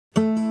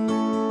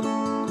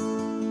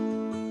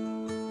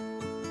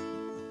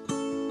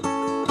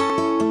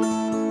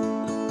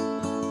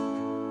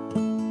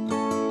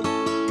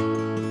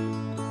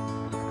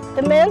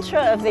The mantra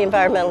of the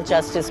environmental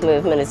justice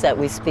movement is that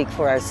we speak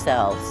for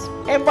ourselves.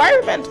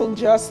 Environmental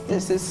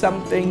justice is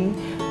something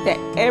that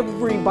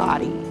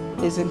everybody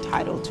is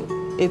entitled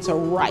to. It's a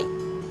right.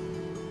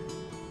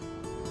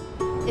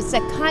 It's a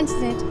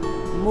constant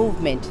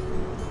movement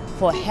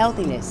for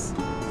healthiness,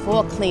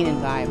 for a clean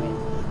environment,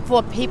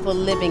 for people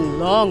living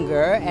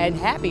longer and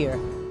happier.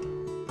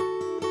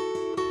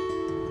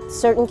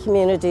 Certain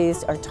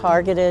communities are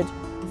targeted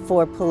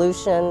for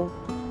pollution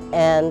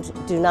and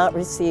do not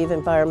receive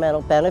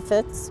environmental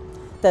benefits.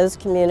 Those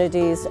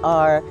communities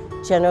are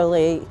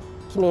generally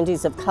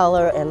communities of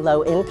color and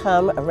low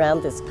income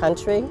around this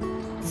country.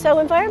 So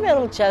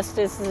environmental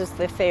justice is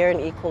the fair and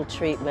equal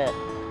treatment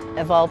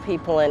of all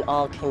people in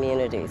all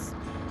communities.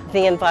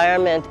 The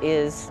environment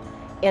is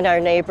in our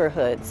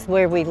neighborhoods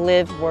where we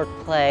live, work,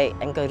 play,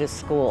 and go to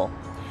school.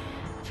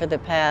 For the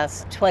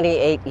past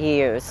 28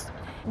 years,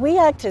 WE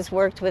ACT has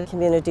worked with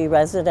community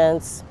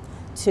residents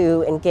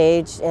to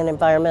engage in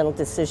environmental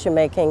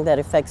decision-making that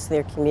affects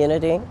their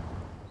community.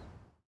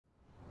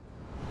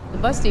 The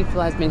bus depot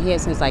has been here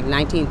since like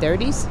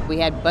 1930s. We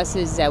had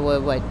buses that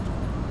were,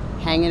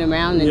 hanging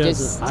around and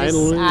just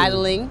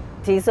idling.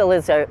 Diesel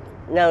is a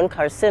known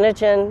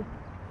carcinogen.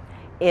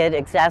 It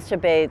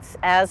exacerbates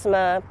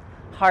asthma,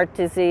 heart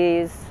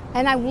disease.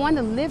 And I want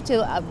to live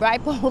to a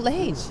ripe old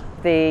age.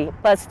 The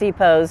bus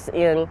depots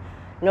in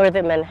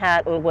northern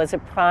Manhattan was a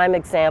prime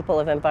example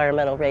of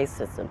environmental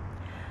racism,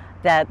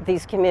 that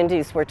these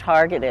communities were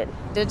targeted.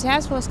 The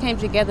task force came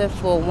together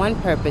for one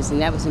purpose,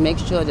 and that was to make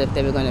sure that if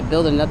they were going to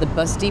build another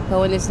bus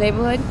depot in this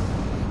neighborhood,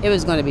 it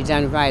was going to be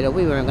done right, or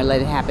we weren't going to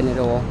let it happen at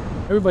all.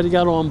 Everybody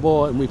got on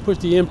board, and we pushed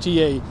the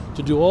MTA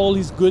to do all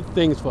these good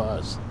things for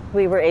us.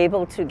 We were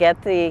able to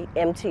get the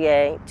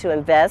MTA to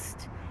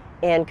invest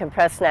in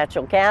compressed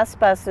natural gas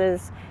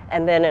buses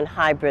and then in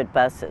hybrid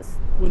buses.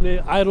 When they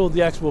idle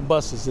the actual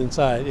buses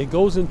inside, it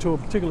goes into a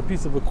particular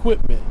piece of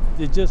equipment.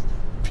 It just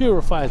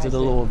purifies it a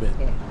little bit.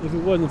 Yeah. If it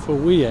wasn't for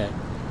WE ACT,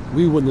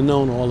 we wouldn't have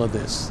known all of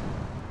this.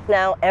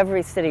 Now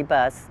every city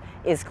bus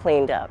is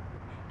cleaned up.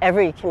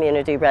 Every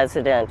community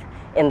resident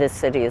in this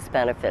city is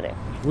benefiting.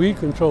 We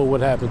control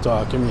what happens to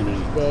our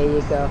community. There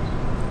you go.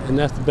 And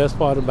that's the best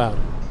part about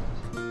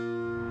it.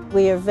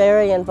 We are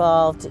very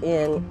involved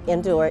in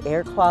indoor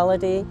air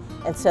quality,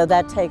 and so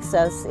that takes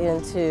us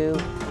into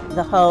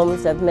the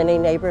homes of many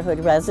neighborhood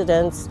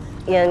residents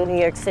in New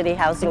York City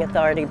Housing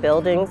Authority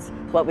buildings,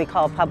 what we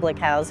call public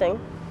housing.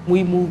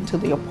 We moved to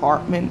the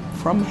apartment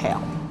from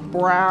hell.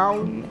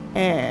 Brown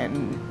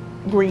and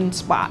green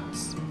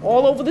spots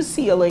all over the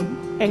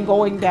ceiling and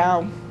going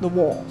down the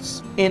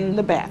walls in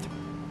the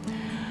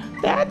bathroom.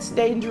 That's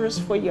dangerous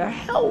for your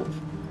health.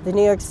 The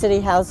New York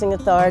City Housing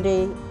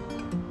Authority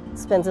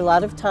spends a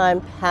lot of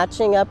time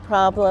patching up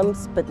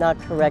problems, but not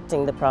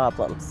correcting the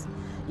problems.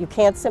 You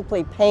can't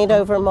simply paint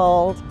over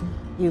mold.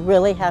 You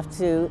really have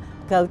to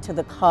go to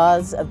the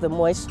cause of the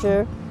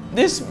moisture.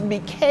 This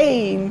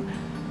became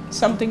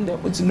something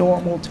that was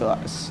normal to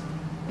us.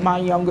 My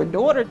younger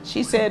daughter,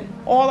 she said,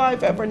 all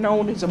I've ever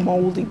known is a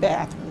moldy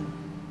bathroom.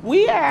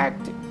 WE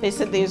ACT, they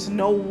said there's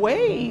no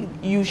way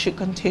you should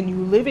continue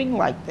living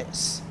like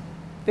this.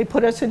 They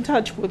put us in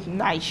touch with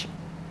NYCHA.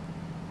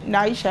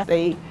 NYCHA,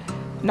 they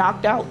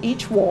knocked out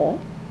each wall,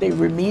 they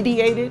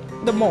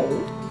remediated the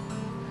mold.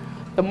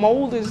 The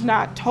mold is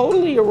not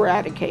totally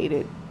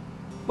eradicated,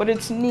 but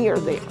it's near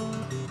there.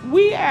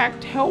 WE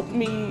ACT helped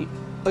me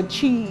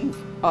achieve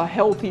a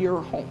healthier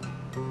home.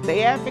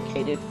 They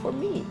advocated for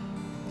me.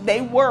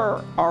 They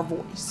were our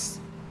voice.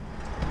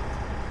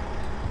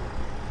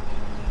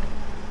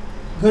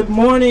 Good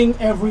morning,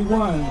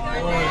 everyone.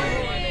 Good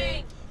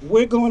morning.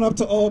 We're going up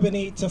to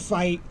Albany to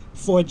fight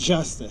for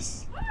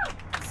justice.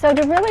 So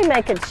to really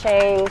make a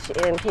change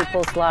in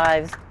people's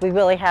lives, we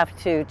really have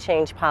to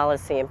change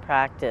policy and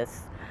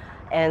practice.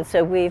 And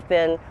so we've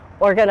been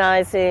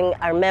organizing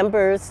our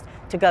members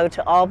to go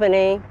to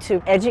Albany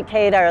to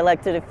educate our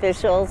elected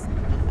officials.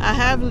 I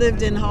have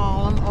lived in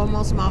Harlem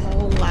almost my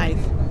whole life.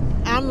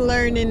 I'm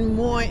learning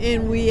more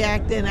in WE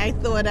ACT than I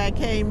thought I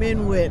came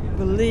in with,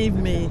 believe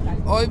me.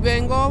 Hoy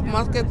vengo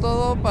más que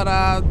todo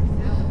para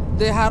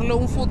dejarle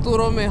un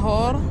futuro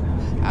mejor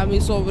a mi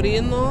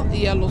sobrino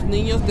y a los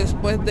niños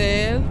después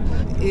de él,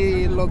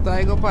 y lo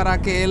traigo para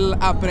que él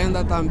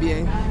aprenda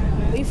también.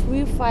 If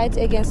we fight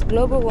against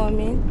global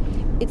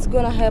warming, it's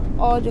going to help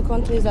all the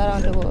countries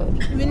around the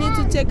world. We need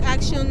to take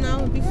action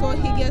now before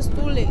he gets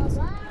too late.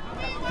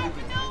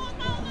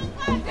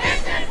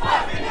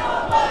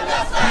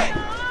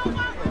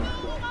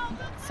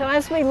 So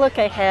as we look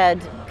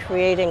ahead,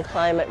 creating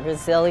climate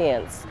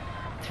resilience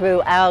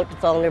throughout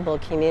vulnerable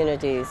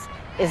communities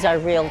is our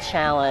real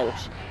challenge.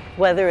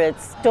 Whether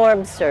it's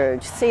storm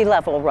surge, sea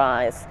level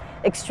rise,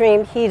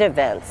 extreme heat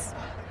events,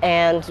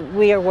 and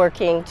we are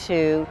working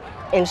to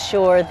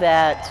ensure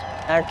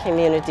that our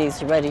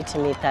communities are ready to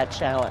meet that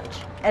challenge.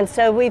 And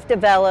so we've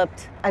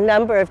developed a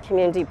number of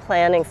community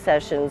planning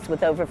sessions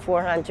with over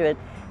 400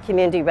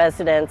 community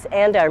residents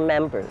and our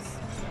members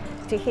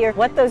to hear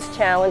what those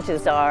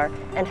challenges are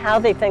and how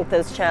they think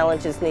those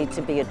challenges need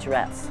to be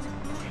addressed.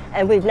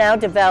 And we've now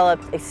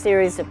developed a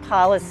series of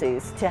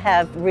policies to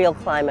have real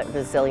climate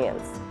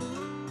resilience.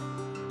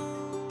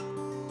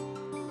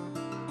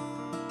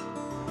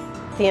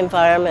 The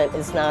environment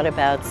is not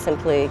about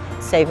simply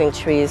saving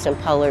trees and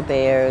polar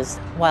bears,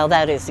 while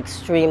that is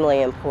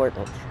extremely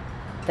important,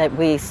 that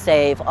we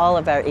save all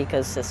of our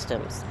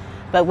ecosystems.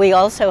 But we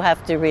also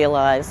have to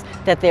realize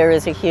that there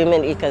is a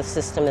human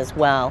ecosystem as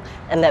well,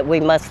 and that we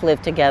must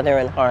live together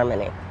in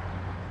harmony.